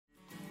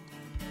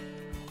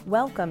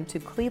Welcome to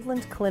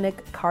Cleveland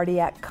Clinic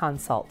Cardiac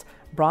Consult,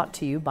 brought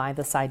to you by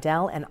the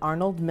Seidel and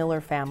Arnold Miller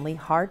Family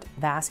Heart,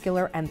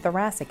 Vascular, and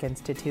Thoracic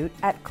Institute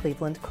at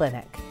Cleveland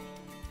Clinic.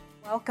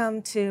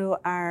 Welcome to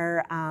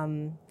our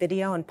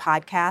video and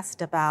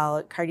podcast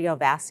about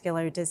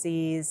cardiovascular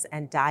disease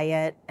and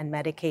diet and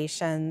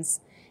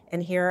medications.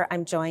 And here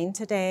I'm joined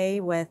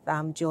today with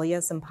Julia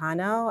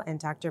Zumpano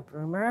and Dr.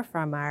 Bruemmer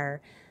from our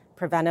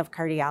Preventive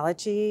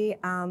Cardiology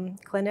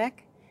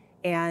clinic.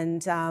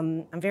 And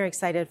I'm very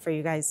excited for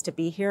you guys to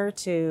be here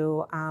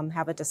to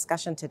have a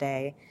discussion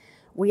today.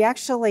 We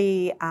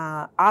actually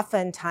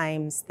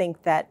oftentimes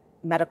think that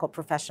medical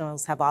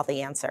professionals have all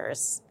the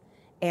answers.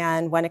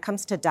 And when it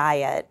comes to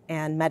diet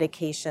and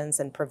medications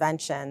and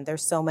prevention,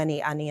 there's so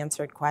many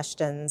unanswered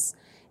questions.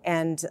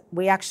 And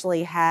we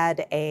actually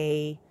had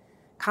a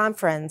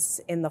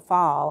conference in the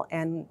fall,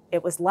 and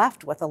it was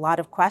left with a lot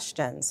of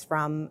questions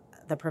from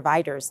the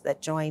providers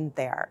that joined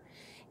there.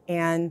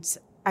 And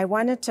I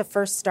wanted to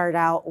first start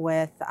out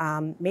with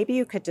maybe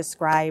you could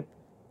describe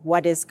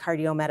what is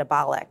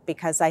cardiometabolic,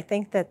 because I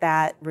think that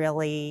that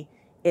really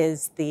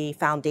is the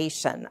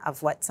foundation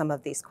of what some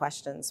of these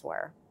questions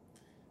were.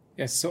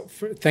 Yes, so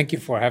thank you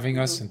for having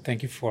us and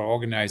thank you for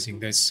organizing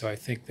this. So I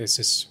think this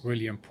is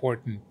really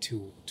important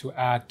to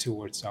add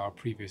towards our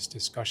previous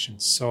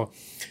discussions. So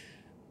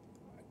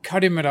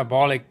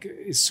cardiometabolic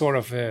is sort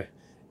of a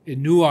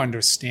new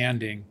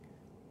understanding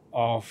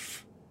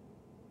of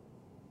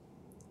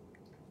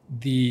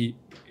the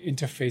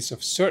interface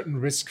of certain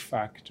risk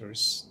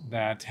factors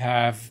that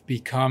have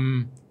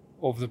become,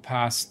 over the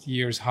past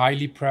years,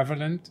 highly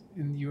prevalent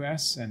in the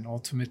US and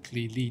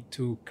ultimately lead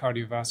to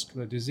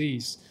cardiovascular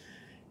disease.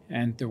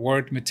 And the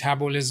word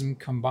metabolism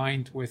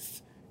combined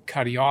with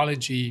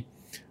cardiology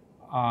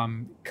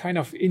kind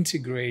of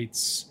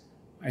integrates,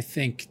 I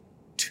think,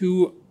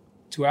 two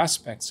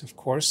aspects, of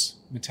course.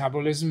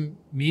 Metabolism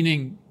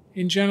meaning,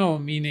 in general,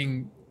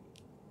 meaning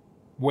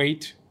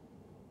weight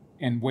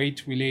and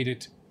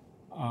weight-related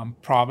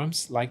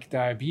problems like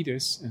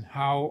diabetes, and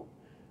how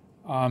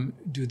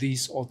do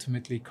these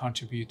ultimately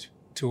contribute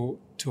to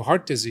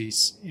heart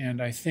disease.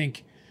 And I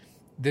think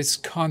this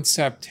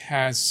concept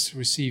has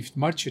received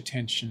much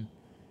attention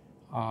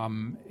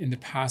in the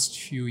past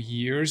few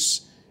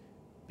years,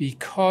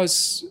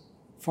 because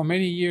for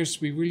many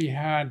years we really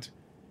had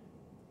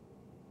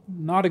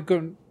not a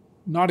good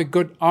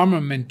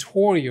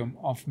armamentarium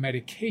of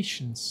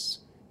medications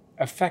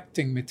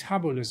affecting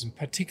metabolism,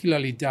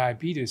 particularly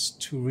diabetes,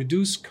 to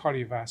reduce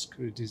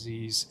cardiovascular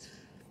disease,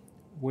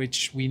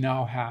 which we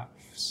now have.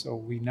 So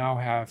we now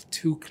have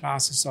two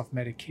classes of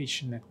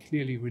medication that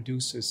clearly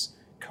reduces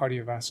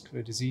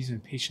cardiovascular disease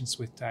in patients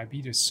with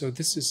diabetes. So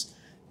this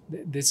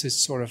is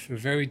sort of a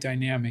very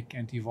dynamic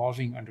and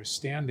evolving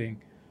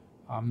understanding,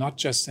 not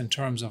just in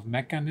terms of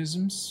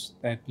mechanisms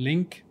that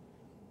link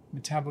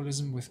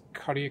metabolism with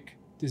cardiac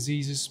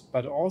diseases,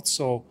 but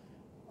also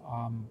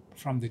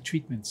from the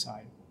treatment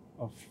side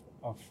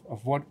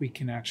of what we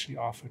can actually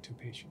offer to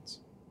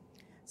patients.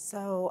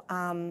 So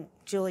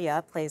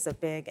Julia plays a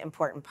big,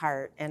 important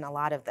part in a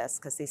lot of this,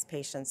 because these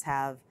patients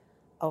have,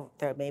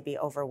 there may be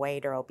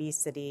overweight or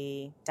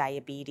obesity,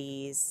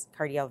 diabetes,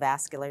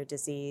 cardiovascular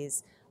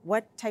disease.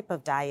 What type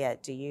of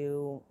diet do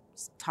you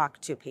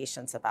talk to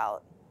patients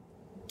about?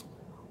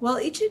 Well,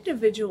 each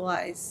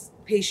individualized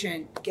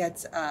patient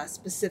gets a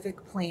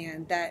specific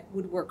plan that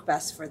would work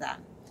best for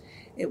them.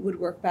 It would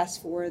work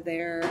best for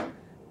their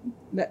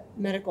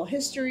medical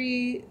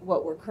history,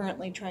 what we're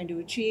currently trying to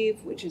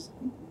achieve, which is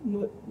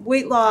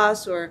weight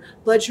loss or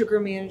blood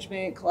sugar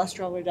management,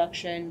 cholesterol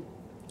reduction,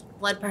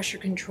 blood pressure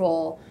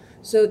control.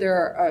 So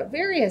there are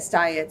various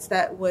diets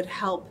that would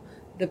help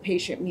the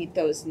patient meet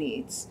those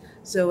needs.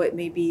 So it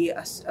may be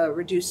a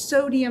reduced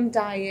sodium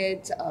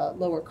diet, a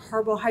lower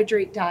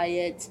carbohydrate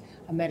diet,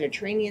 a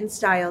Mediterranean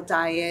style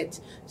diet.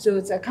 So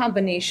it's a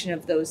combination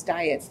of those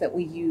diets that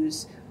we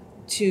use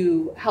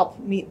to help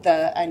meet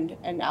the end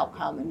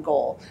outcome and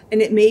goal. And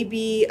it may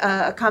be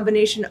a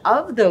combination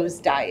of those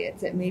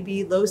diets. It may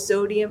be low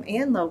sodium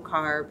and low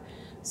carb,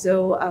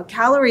 so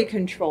calorie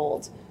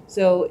controlled.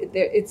 So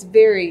it's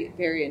very,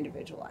 very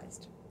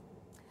individualized.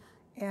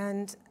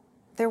 And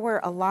there were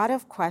a lot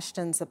of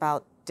questions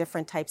about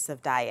different types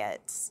of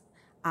diets.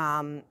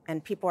 And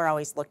people are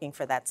always looking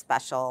for that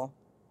special,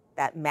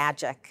 that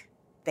magic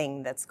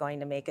thing that's going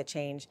to make a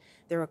change.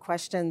 There were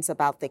questions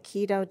about the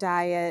keto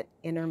diet,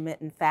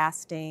 intermittent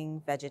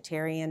fasting,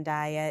 vegetarian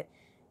diet.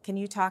 Can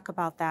you talk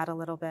about that a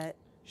little bit?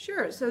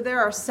 Sure. So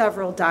there are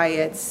several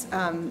diets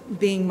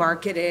being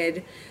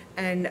marketed,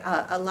 and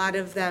a lot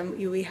of them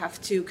we have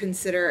to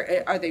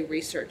consider, are they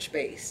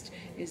research-based?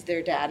 Is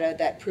there data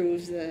that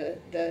proves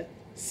the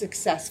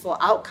successful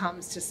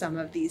outcomes to some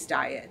of these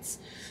diets?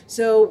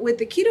 So with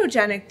the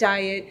ketogenic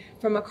diet,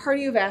 from a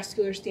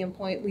cardiovascular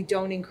standpoint, we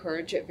don't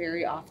encourage it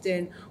very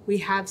often. We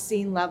have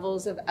seen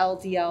levels of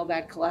LDL,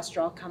 bad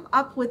cholesterol, come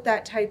up with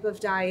that type of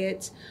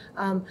diet.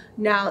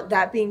 Now,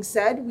 that being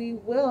said, we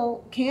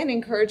can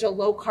encourage a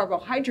low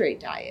carbohydrate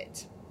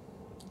diet.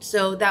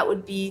 So that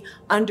would be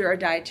under a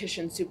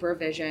dietitian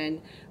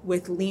supervision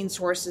with lean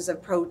sources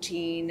of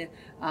protein.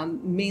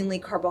 Mainly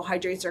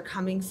carbohydrates are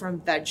coming from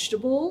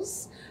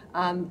vegetables.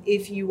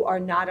 If you are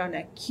not on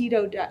a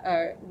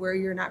keto where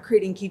you're not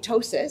creating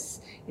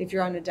ketosis, if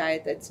you're on a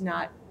diet that's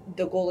not,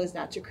 the goal is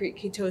not to create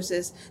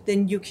ketosis,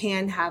 then you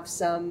can have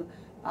some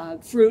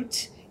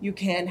fruit, you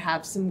can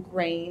have some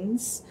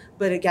grains,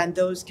 but again,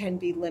 those can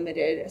be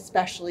limited,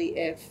 especially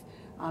if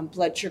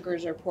blood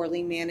sugars are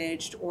poorly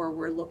managed or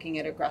we're looking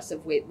at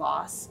aggressive weight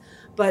loss.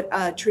 But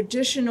a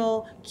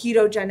traditional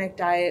ketogenic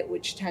diet,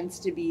 which tends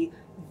to be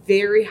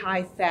very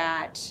high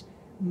fat,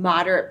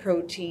 moderate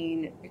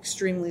protein,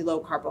 extremely low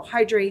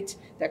carbohydrate,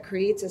 that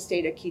creates a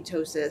state of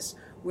ketosis,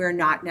 we're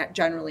not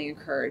generally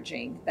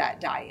encouraging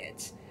that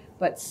diet.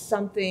 But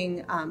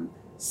something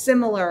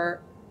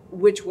similar,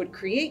 which would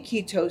create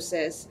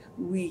ketosis,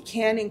 we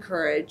can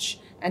encourage,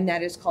 and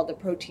that is called the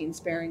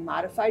protein-sparing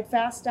modified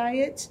fast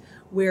diet,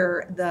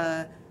 where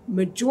the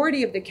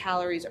majority of the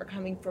calories are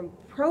coming from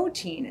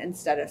protein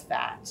instead of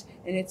fat,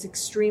 and it's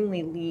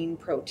extremely lean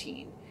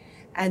protein.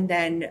 And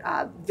then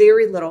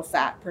very little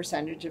fat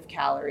percentage of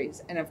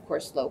calories, and of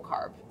course low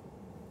carb.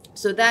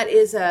 So that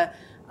is a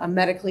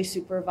medically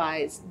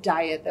supervised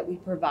diet that we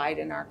provide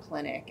in our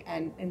clinic,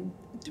 and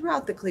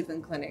throughout the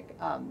Cleveland Clinic,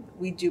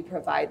 we do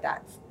provide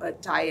that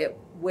diet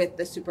with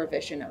the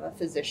supervision of a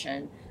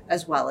physician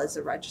as well as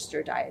a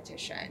registered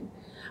dietitian.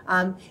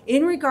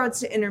 In regards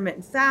to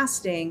intermittent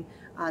fasting,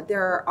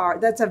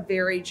 that's a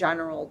very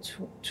general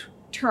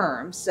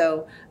term,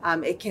 so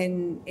it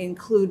can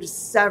include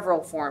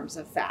several forms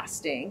of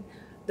fasting.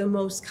 The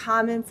most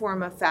common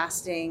form of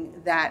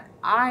fasting that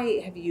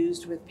I have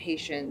used with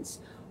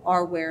patients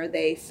are where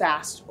they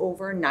fast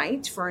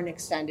overnight for an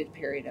extended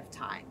period of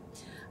time.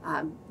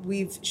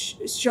 We've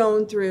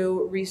shown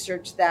through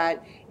research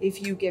that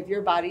if you give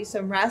your body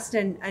some rest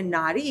and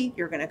not eat,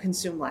 you're going to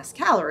consume less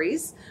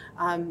calories,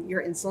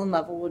 your insulin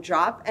level will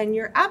drop, and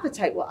your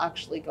appetite will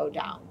actually go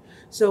down.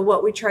 So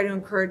what we try to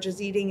encourage is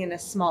eating in a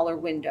smaller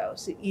window,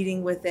 so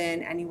eating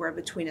within anywhere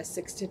between a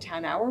 6 to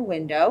 10 hour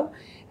window,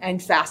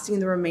 and fasting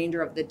the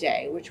remainder of the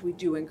day, which we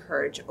do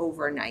encourage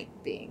overnight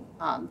being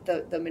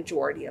the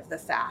majority of the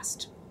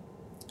fast.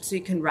 So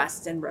you can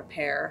rest and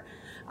repair.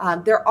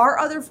 There are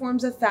other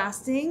forms of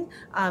fasting,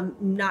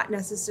 not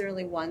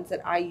necessarily ones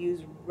that I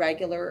use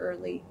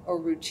regularly or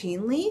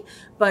routinely,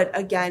 but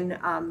again,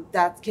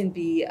 that can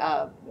be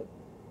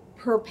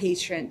per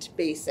patient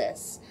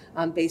basis,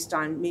 based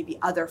on maybe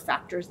other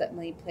factors that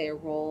may play a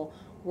role,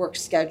 work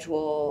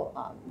schedule,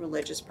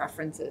 religious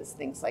preferences,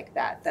 things like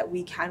that, that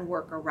we can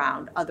work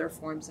around other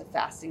forms of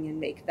fasting and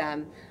make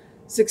them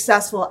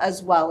successful,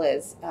 as well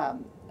as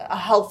a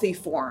healthy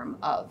form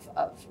of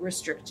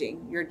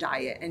restricting your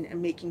diet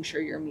and making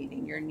sure you're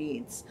meeting your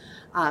needs.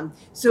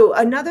 So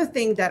another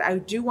thing that I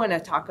do want to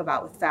talk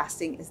about with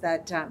fasting is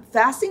that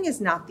fasting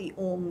is not the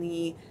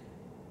only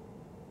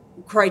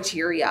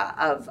criteria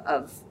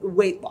of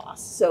weight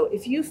loss. So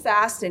if you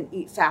fast and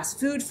eat fast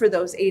food for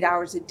those 8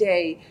 hours a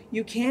day,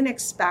 you can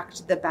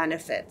expect the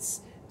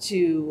benefits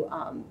to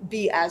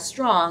be as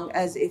strong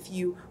as if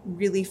you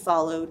really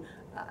followed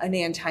an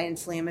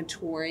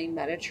anti-inflammatory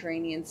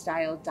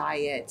Mediterranean-style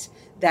diet,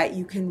 that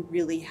you can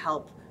really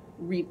help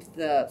reap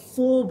the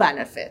full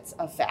benefits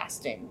of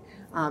fasting.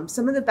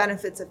 Some of the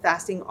benefits of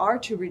fasting are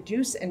to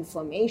reduce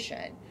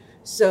inflammation.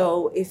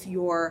 So if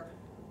you're,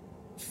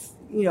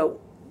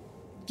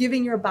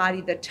 giving your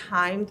body the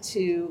time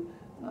to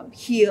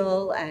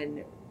heal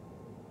and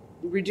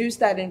reduce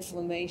that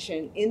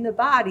inflammation in the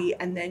body,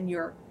 and then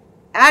you're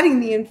adding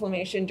the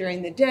inflammation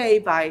during the day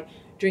by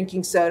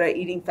drinking soda,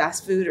 eating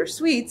fast food or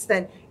sweets,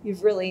 then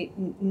you've really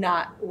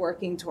not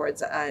working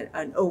towards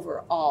an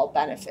overall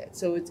benefit.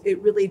 So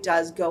it really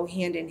does go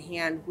hand in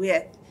hand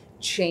with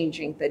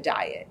changing the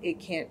diet. It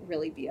can't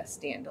really be a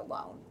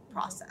standalone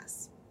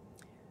process.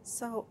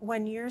 So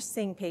when you're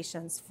seeing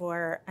patients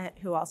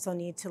who also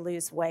need to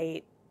lose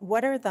weight,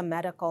 what are the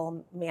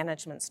medical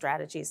management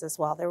strategies as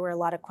well? There were a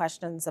lot of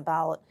questions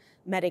about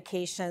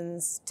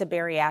medications to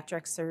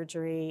bariatric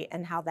surgery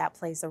and how that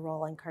plays a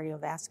role in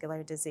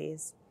cardiovascular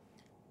disease.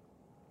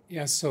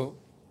 Yeah, so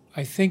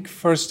I think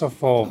first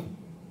of all,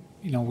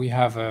 we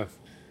have a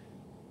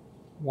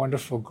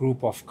wonderful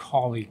group of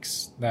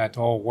colleagues that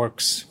all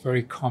works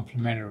very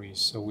complementary.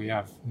 So we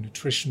have a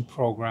nutrition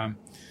program,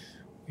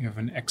 we have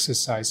an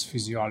exercise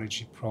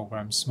physiology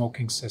program,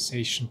 smoking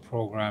cessation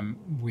program,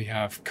 we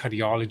have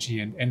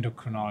cardiology and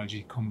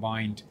endocrinology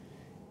combined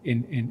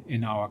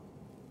in our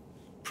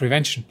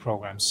prevention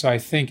program. So I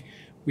think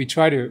we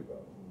try to,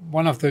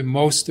 one of the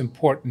most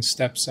important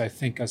steps I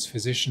think as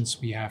physicians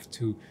we have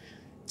to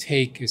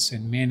take is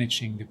in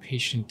managing the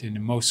patient in the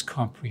most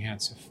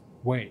comprehensive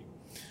way.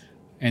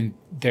 And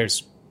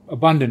there's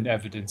abundant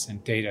evidence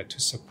and data to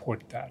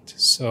support that.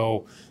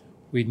 So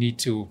we need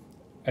to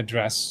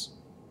address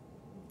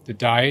the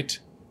diet,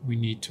 we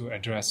need to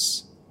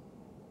address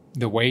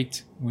the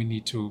weight, we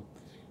need to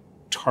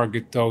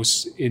target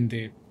those in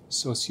the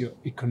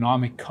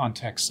socioeconomic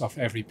context of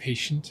every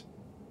patient.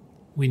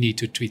 We need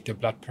to treat the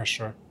blood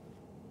pressure,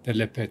 the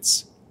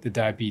lipids, the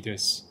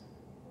diabetes,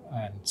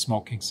 and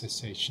smoking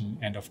cessation,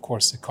 and of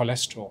course the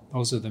cholesterol.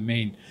 Those are the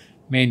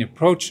main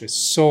approaches.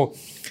 So,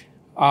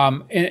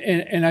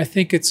 and I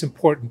think it's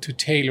important to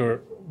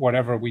tailor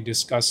whatever we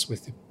discuss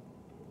with the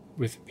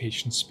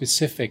patient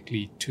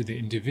specifically to the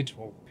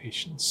individual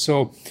patient.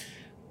 So,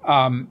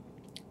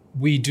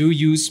 we do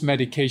use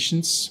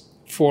medications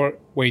for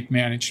weight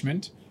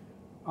management,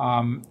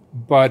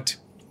 but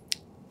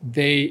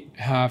they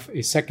have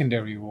a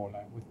secondary role,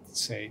 I would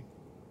say.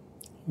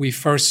 We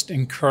first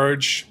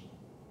encourage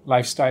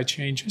lifestyle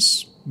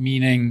changes,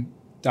 meaning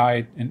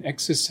diet and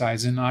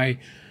exercise, and I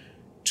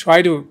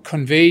try to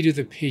convey to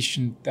the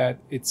patient that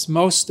it's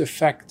most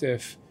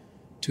effective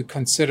to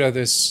consider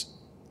this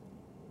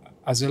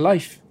as a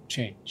life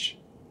change,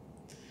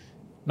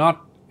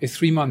 not a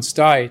 3-month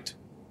diet,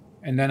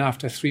 and then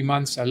after 3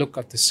 months I look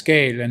at the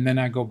scale and then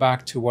I go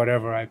back to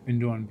whatever I've been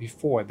doing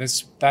before.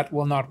 That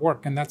will not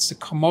work, and that's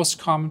the most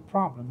common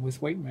problem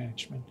with weight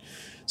management.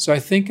 So I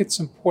think it's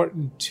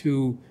important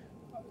to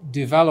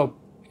develop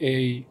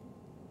a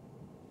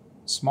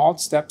small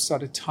steps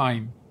at a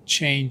time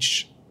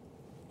change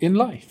in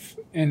life,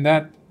 and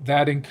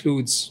that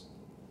includes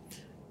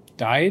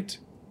diet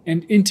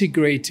and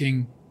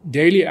integrating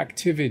daily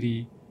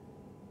activity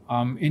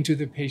into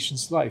the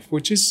patient's life,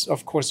 which is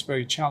of course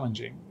very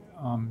challenging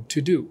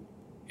to do.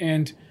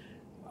 And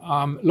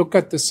look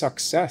at the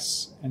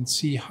success and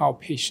see how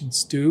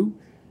patients do,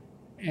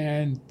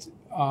 and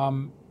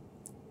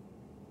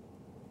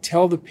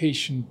tell the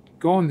patient,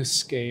 go on the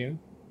scale,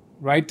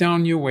 write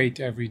down your weight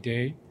every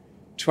day,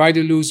 try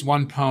to lose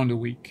 1 pound a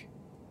week,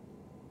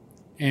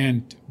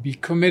 and be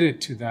committed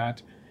to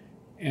that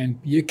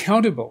and be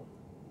accountable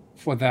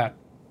for that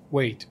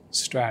weight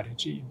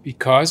strategy,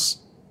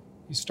 because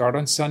you start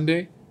on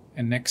Sunday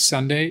and next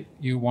Sunday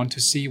you want to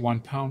see 1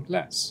 pound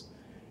less.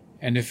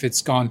 And if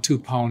it's gone 2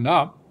 pounds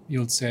up,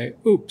 you'll say,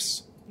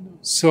 oops.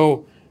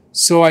 So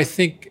I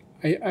think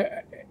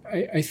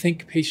I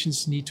think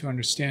patients need to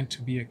understand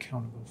to be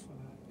accountable for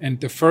that. And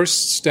the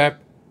first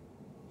step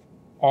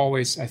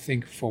always, I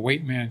think, for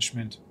weight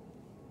management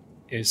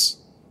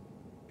is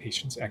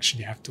patients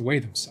actually have to weigh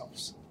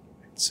themselves.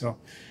 So,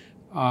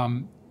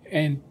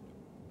 and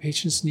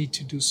patients need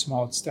to do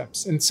small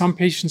steps. And some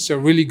patients are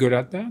really good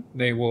at that.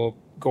 They will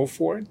go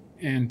for it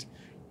and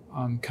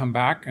come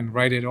back and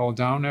write it all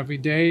down every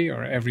day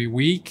or every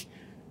week.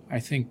 I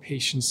think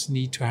patients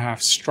need to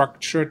have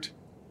structured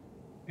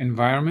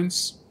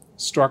environments,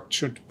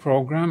 structured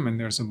program, and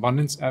there's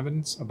abundant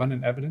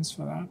evidence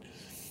for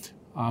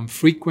that.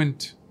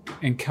 Frequent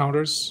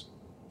encounters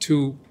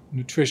to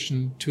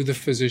nutrition, to the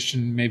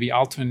physician, maybe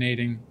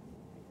alternating.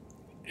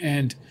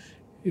 And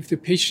if the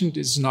patient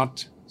is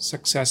not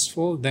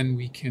successful, then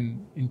we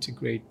can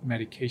integrate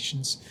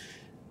medications.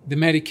 The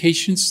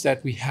medications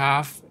that we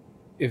have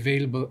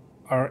available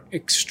are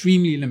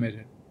extremely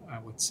limited, I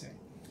would say.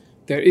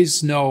 There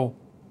is no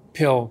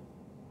pill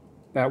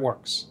that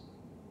works.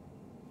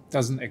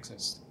 Doesn't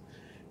exist.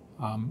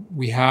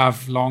 We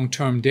have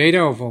long-term data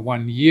over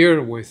 1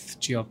 year with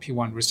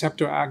GLP-1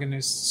 receptor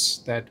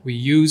agonists that we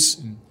use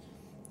in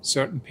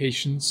certain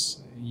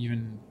patients,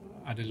 even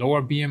at a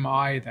lower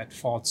BMI that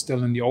falls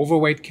still in the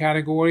overweight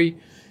category.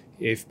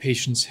 If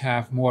patients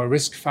have more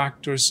risk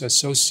factors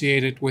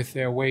associated with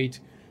their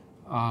weight,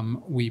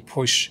 we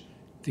push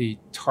the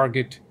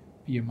target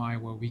BMI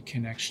where we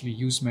can actually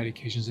use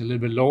medications a little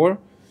bit lower.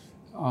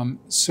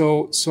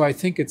 So I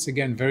think it's,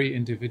 again, very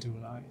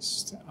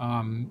individualized.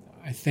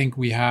 I think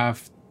we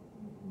have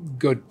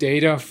good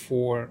data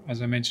for,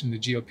 as I mentioned, the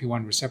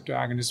GLP-1 receptor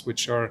agonists,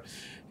 which are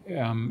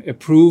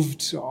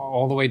approved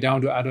all the way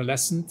down to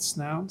adolescents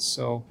now.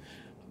 So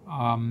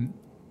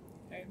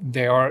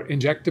they are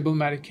injectable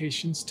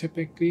medications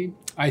typically.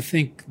 I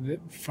think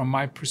that from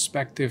my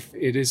perspective,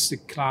 it is the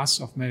class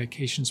of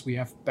medications we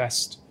have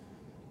best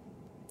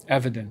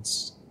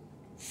evidence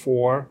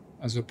for,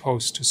 as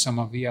opposed to some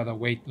of the other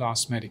weight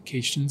loss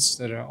medications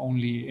that are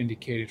only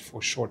indicated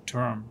for short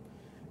term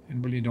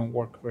and really don't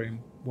work very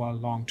well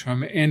long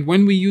term. And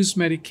when we use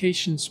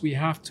medications, we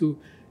have to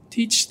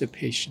teach the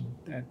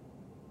patient that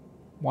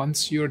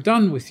once you're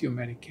done with your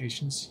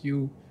medications,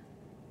 you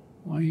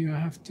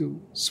have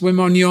to swim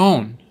on your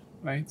own,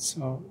 right?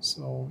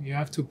 So you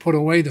have to put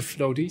away the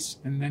floaties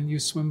and then you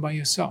swim by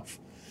yourself.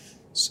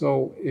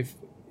 So if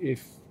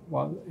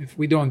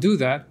we don't do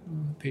that,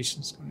 the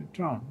patient's going to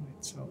drown,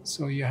 right?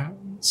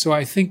 So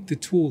I think the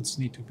tools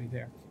need to be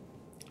there.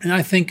 And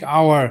I think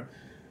our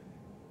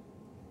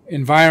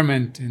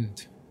environment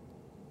and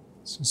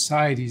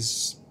society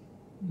is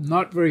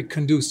not very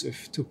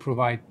conducive to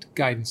provide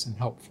guidance and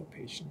help for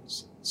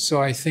patients.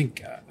 So I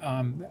think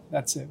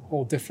that's a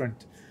whole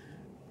different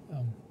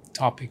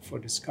topic for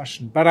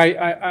discussion. But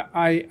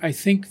I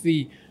think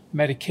the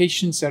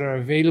medications that are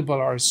available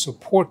are a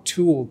support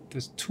tool,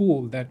 the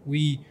tool that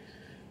we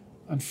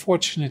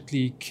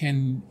unfortunately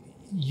can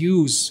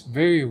use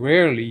very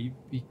rarely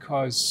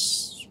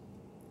because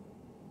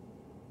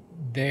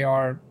they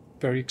are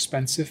very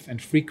expensive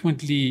and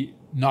frequently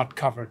not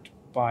covered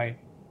by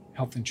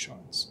health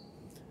insurance.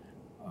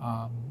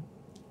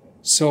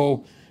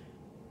 So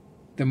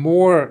the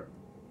more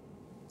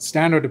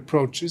standard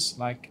approaches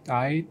like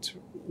diet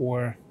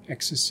or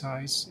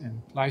exercise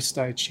and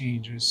lifestyle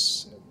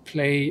changes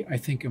play, I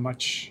think, a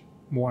much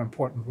more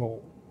important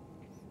role.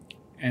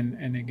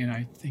 And again,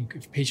 I think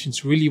if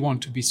patients really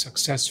want to be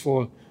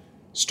successful,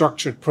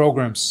 structured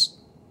programs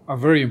are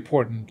very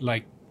important,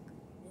 like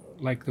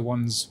the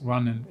ones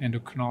run in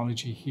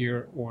endocrinology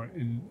here or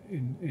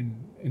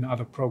in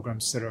other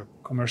programs that are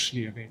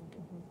commercially available.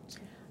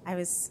 I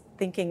was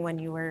thinking when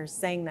you were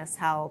saying this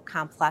how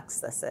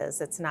complex this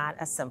is. It's not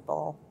a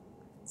simple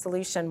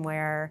solution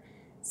where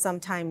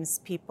sometimes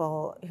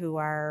people who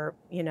are,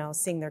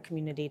 seeing their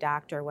community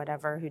doctor or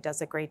whatever, who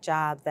does a great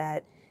job,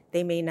 that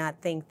they may not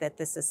think that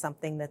this is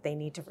something that they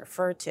need to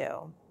refer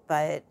to.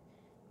 But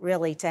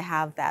really to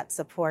have that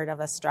support of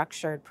a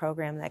structured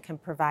program that can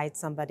provide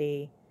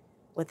somebody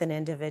with an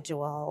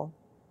individual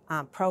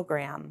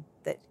program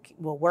that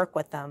will work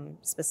with them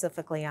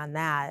specifically on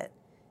that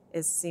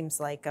seems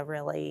like a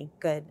really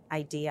good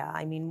idea.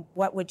 I mean,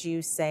 what would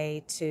you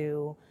say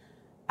to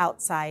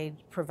outside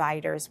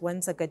providers?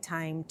 When's a good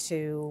time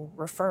to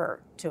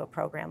refer to a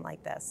program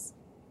like this?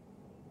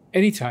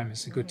 Anytime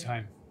is a good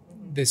time.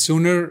 The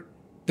sooner,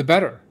 the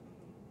better.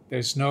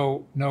 There's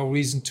no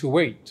reason to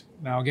wait.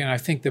 Now, again, I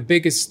think the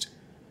biggest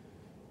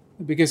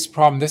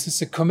problem, this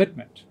is a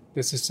commitment.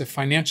 This is a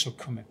financial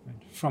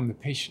commitment from the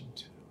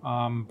patient.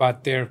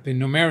 But there have been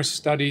numerous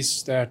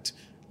studies that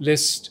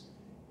list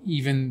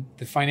even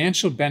the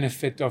financial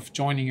benefit of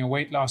joining a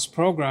weight loss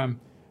program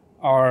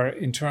are,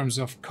 in terms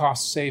of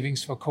cost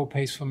savings for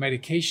copays for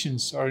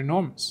medications, are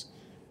enormous.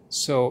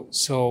 So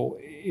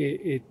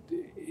it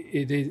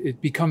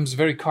becomes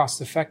very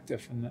cost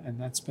effective, and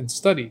that's been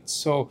studied.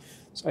 So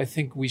I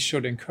think we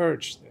should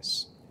encourage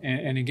this.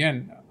 And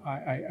again,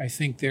 I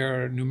think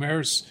there are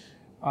numerous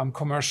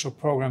commercial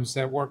programs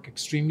that work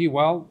extremely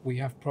well. We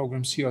have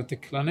programs here at the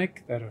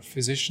clinic that are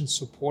physician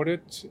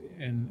supported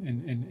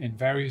in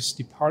various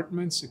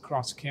departments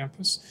across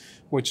campus,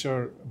 which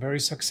are very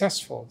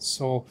successful.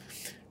 So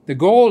the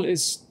goal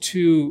is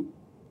to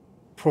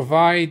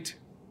provide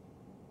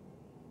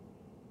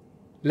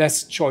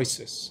less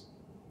choices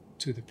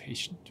to the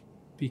patient,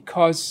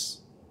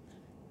 because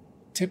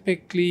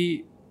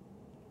typically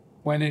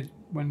when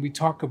we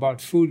talk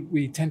about food,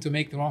 we tend to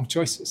make the wrong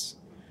choices.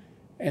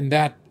 And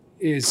that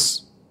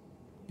is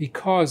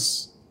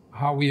because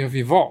how we have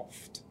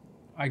evolved.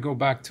 I go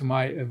back to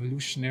my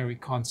evolutionary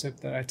concept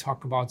that I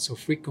talk about so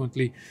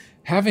frequently.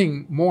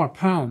 Having more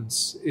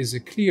pounds is a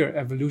clear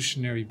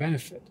evolutionary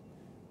benefit.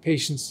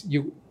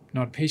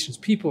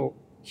 People,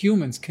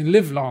 humans can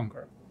live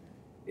longer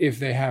if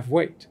they have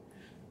weight.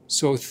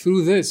 So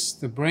through this,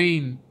 the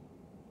brain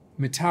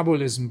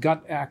metabolism,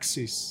 gut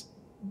axis,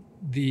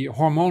 the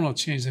hormonal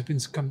changes have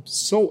become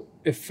so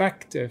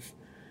effective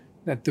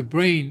that the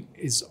brain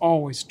is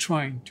always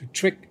trying to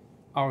trick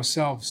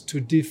ourselves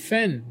to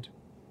defend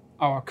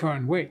our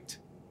current weight.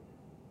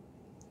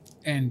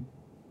 And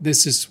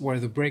this is where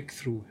the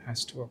breakthrough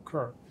has to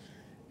occur.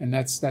 And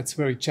that's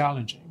very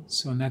challenging.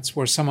 And that's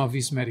where some of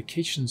these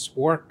medications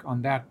work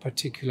on that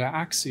particular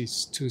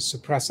axis to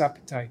suppress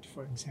appetite,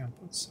 for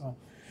example.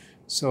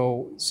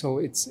 So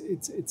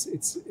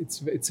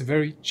it's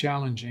very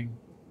challenging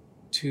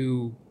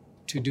to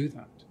do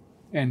that.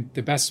 And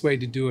the best way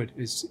to do it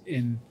is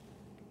in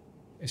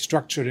a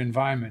structured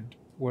environment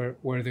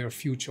where there are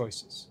few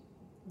choices.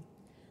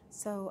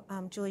 So,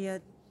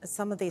 Julia,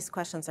 some of these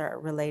questions are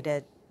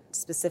related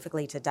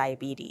specifically to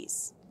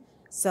diabetes.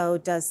 So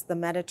does the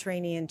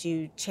Mediterranean, do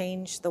you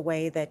change the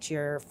way that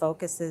your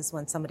focus is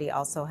when somebody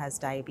also has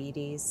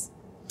diabetes?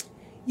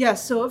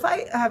 Yes, so if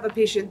I have a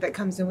patient that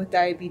comes in with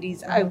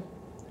diabetes, I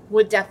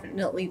would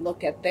definitely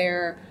look at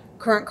their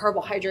current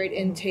carbohydrate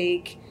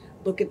intake,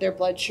 look at their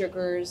blood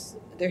sugars,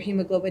 their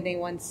hemoglobin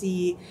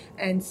A1C,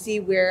 and see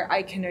where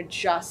I can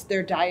adjust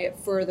their diet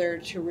further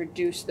to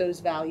reduce those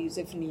values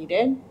if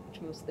needed,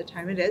 which most of the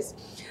time it is.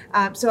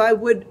 So I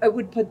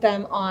would put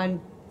them on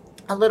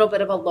a little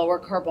bit of a lower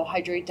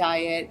carbohydrate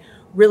diet,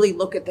 really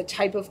look at the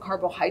type of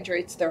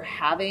carbohydrates they're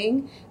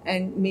having,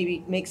 and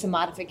maybe make some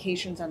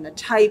modifications on the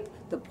type,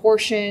 the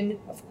portion,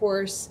 of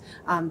course,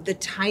 the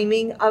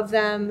timing of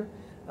them,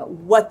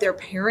 what they're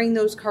pairing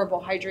those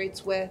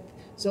carbohydrates with.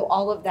 So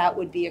all of that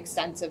would be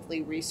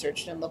extensively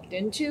researched and looked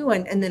into,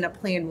 and then a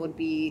plan would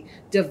be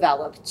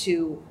developed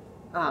to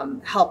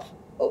help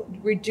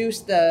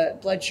reduce the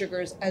blood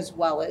sugars as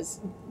well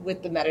as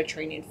with the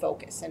Mediterranean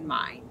focus in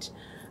mind.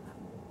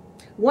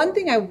 One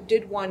thing I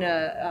did want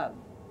to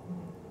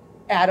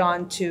add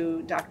on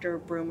to Dr.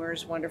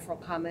 Bruemmer's wonderful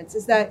comments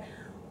is that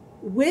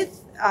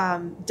with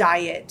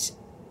diet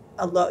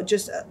alone,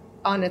 just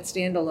on its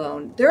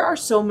standalone, there are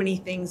so many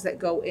things that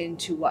go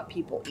into what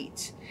people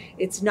eat.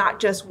 It's not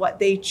just what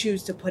they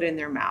choose to put in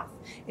their mouth.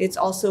 It's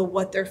also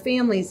what their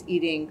family's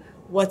eating,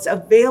 what's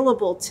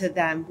available to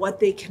them,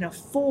 what they can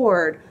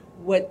afford,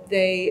 what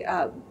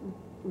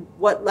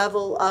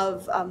level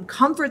of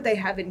comfort they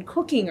have in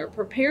cooking or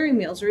preparing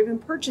meals or even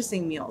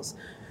purchasing meals.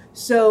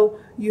 So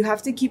you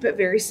have to keep it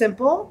very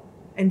simple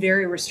and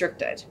very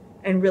restricted.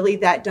 And really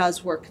that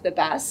does work the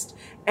best.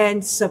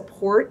 And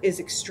support is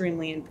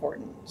extremely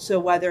important. So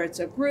whether it's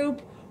a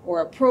group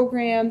or a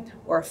program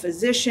or a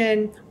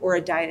physician or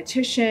a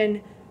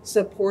dietitian,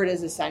 support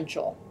is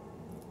essential.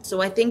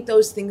 So I think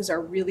those things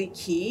are really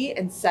key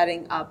in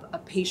setting up a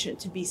patient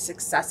to be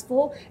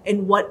successful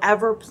in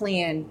whatever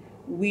plan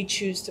we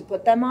choose to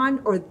put them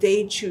on or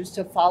they choose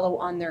to follow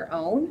on their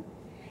own.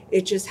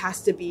 It just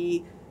has to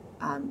be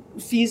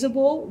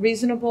feasible,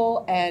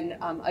 reasonable, and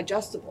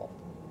adjustable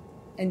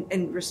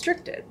and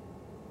restricted.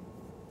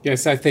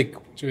 Yes, I think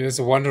it's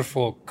a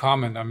wonderful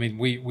comment. I mean,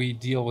 we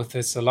deal with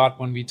this a lot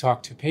when we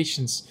talk to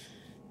patients.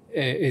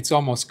 It's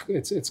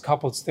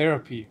couples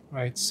therapy,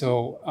 right?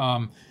 So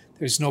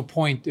there's no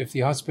point if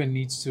the husband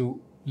needs to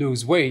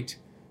lose weight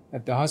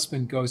that the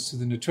husband goes to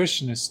the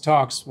nutritionist,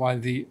 talks while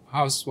the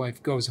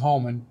housewife goes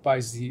home and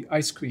buys the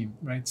ice cream,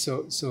 right?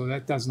 So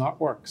that does not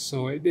work.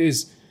 So it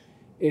is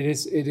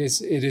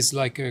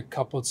like a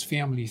couples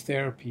family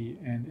therapy,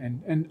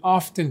 and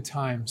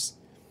oftentimes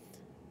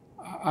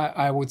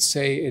I would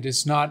say it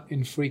is not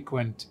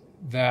infrequent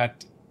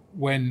that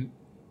when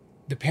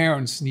the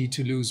parents need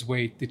to lose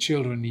weight, the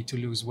children need to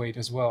lose weight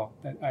as well.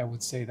 That I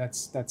would say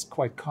that's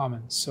quite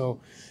common. So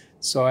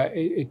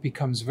it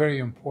becomes very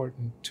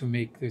important to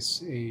make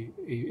this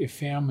a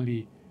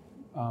family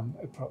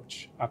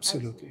approach.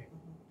 Absolutely.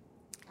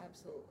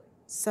 Absolutely.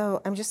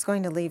 So I'm just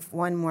going to leave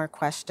one more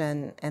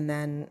question, and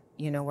then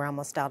we're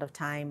almost out of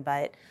time.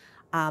 But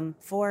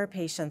for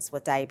patients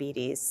with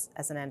diabetes,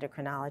 as an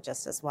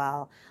endocrinologist as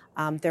well,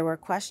 there were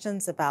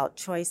questions about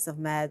choice of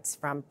meds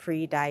from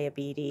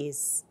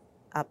pre-diabetes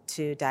up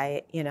to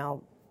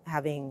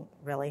having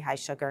really high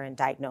sugar and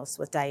diagnosed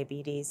with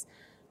diabetes.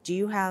 Do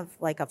you have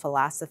like a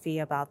philosophy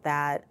about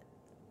that?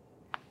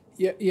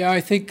 Yeah. I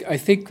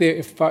think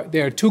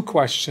there are two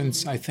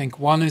questions. I think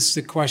one is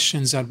the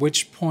questions: at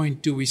which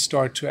point do we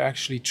start to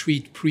actually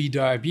treat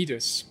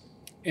pre-diabetes?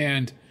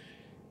 And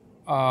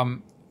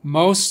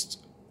most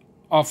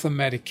of the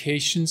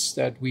medications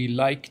that we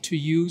like to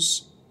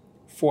use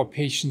for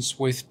patients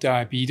with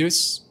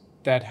diabetes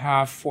that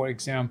have, for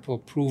example,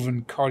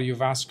 proven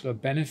cardiovascular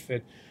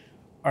benefit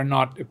are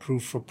not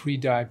approved for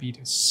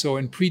pre-diabetes. So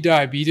in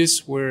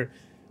pre-diabetes, where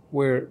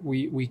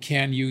we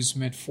can use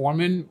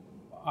metformin,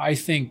 I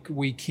think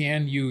we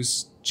can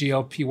use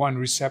GLP-1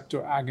 receptor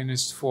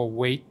agonists for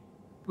weight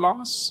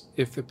loss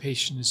if the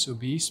patient is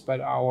obese, but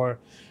our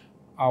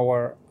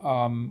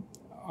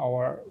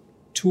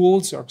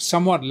tools are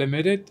somewhat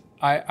limited.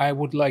 I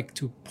would like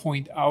to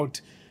point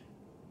out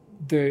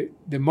the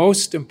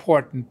most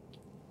important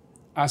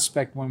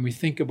aspect when we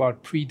think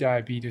about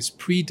pre-diabetes.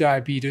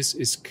 Pre-diabetes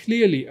is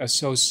clearly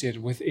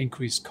associated with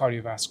increased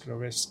cardiovascular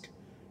risk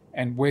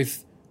and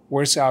with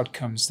worse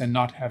outcomes than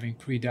not having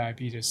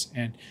pre-diabetes.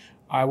 And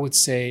I would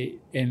say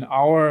in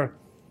our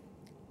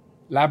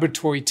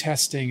laboratory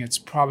testing, it's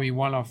probably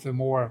one of the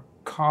more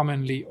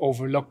commonly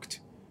overlooked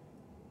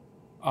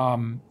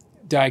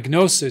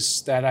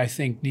diagnosis that I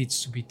think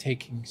needs to be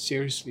taken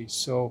seriously.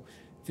 So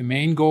the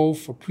main goal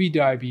for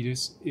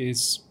pre-diabetes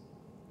is,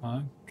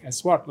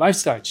 guess what?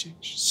 Lifestyle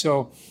change.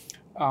 So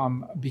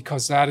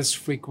because that is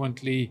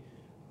frequently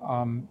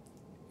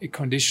a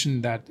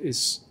condition that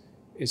is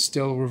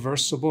still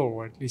reversible,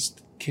 or at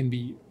least can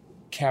be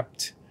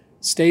kept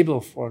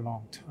stable for a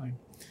long time.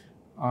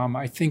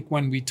 I think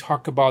when we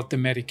talk about the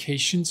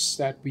medications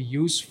that we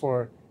use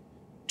for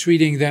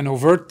treating then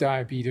overt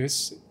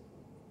diabetes,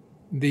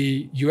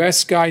 the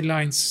US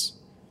guidelines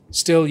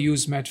still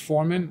use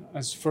metformin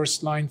as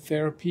first-line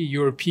therapy.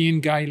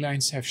 European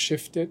guidelines have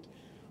shifted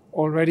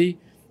already.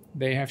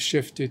 They have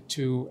shifted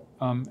to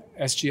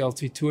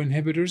SGLT2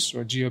 inhibitors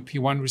or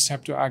GLP-1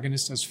 receptor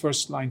agonists as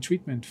first-line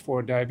treatment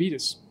for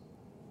diabetes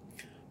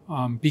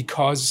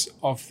because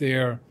of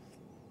their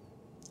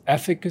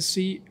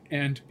efficacy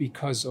and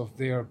because of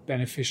their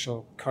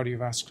beneficial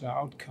cardiovascular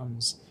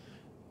outcomes.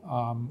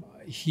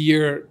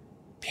 Here,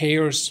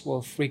 payers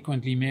will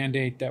frequently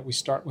mandate that we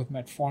start with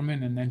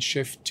metformin and then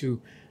shift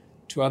to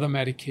other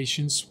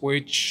medications,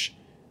 which,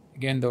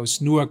 again, those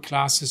newer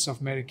classes of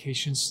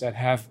medications that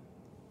have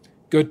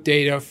good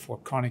data for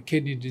chronic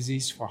kidney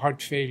disease, for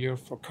heart failure,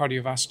 for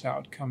cardiovascular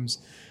outcomes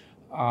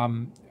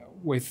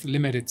with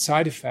limited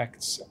side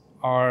effects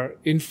are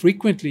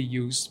infrequently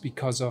used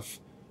because of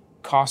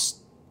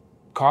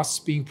costs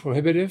being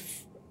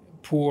prohibitive,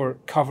 poor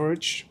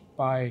coverage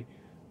by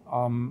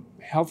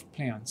health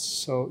plans.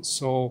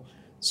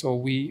 So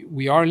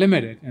we are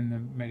limited in the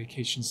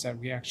medications that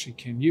we actually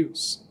can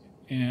use.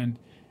 And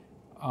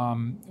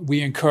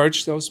we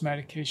encourage those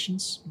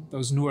medications,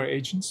 those newer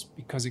agents,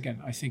 because again,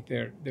 I think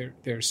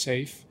they're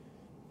safe,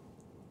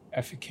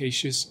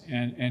 efficacious,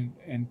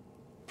 and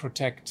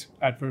protect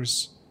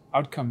adverse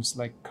outcomes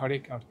like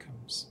cardiac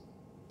outcomes.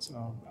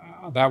 So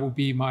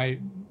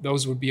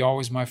those would be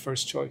always my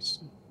first choice.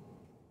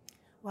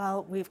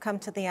 Well, we've come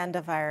to the end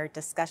of our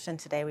discussion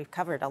today. We've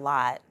covered a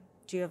lot.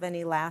 Do you have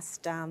any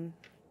last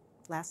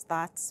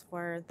thoughts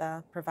for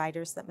the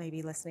providers that may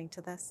be listening to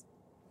this?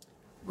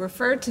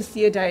 Refer to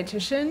see a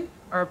dietitian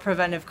or a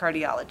preventive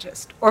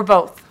cardiologist, or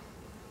both.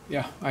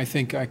 Yeah, I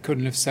think I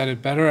couldn't have said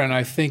it better. And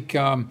I think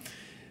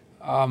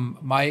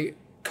my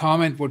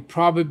comment would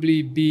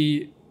probably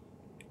be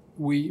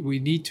we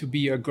need to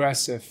be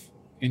aggressive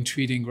in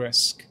treating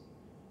risk.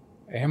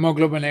 A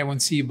hemoglobin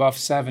A1C above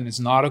 7 is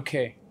not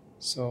okay.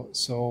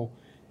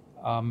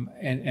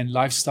 And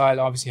lifestyle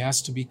obviously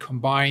has to be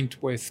combined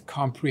with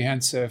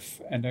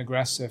comprehensive and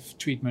aggressive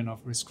treatment of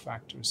risk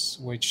factors,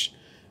 which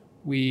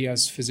we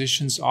as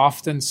physicians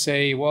often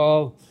say,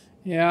 well,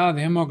 yeah,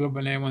 the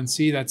hemoglobin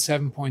A1C, that's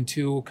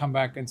 7.2, come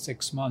back in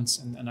 6 months.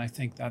 And I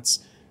think that's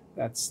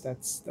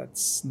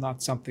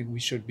not something we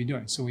should be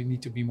doing. So we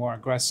need to be more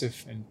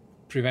aggressive in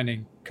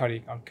preventing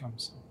cardiac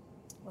outcomes.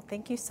 Well,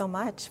 thank you so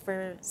much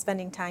for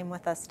spending time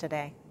with us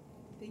today.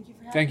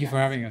 Thank you for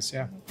having us.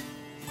 Yeah.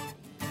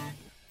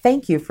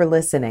 Thank you for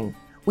listening.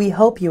 We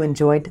hope you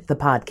enjoyed the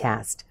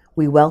podcast.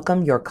 We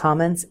welcome your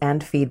comments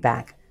and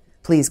feedback.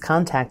 Please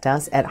contact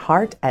us at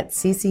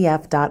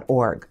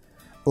heart@ccf.org.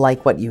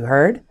 Like what you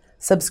heard?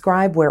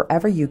 Subscribe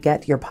wherever you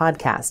get your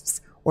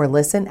podcasts or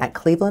listen at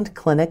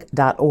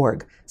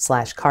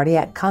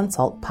clevelandclinic.org/cardiac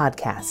consult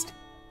podcast.